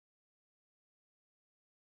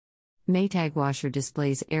Maytag washer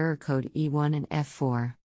displays error code E1 and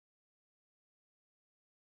F4.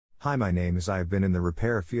 Hi, my name is I have been in the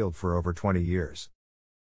repair field for over 20 years.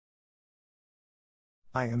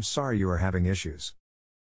 I am sorry you are having issues.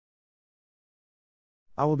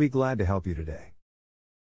 I will be glad to help you today.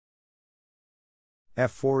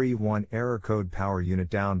 F4E1 error code: power unit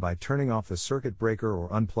down by turning off the circuit breaker or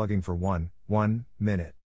unplugging for 1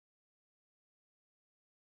 minute.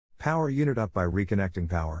 Power unit up by reconnecting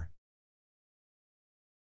power.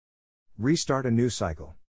 Restart a new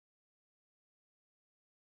cycle.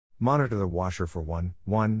 Monitor the washer for 1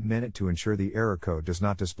 minute to ensure the error code does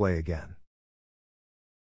not display again.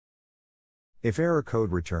 If error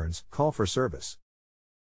code returns, call for service.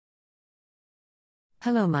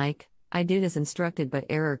 Hello Mike, I did as instructed but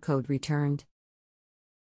error code returned.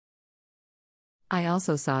 I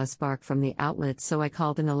also saw a spark from the outlet, so I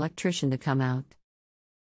called an electrician to come out.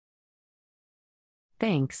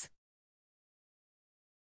 Thanks.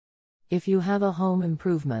 If you have a home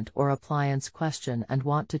improvement or appliance question and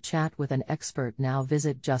want to chat with an expert, now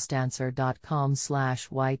visit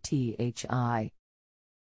JustAnswer.com/YTHI.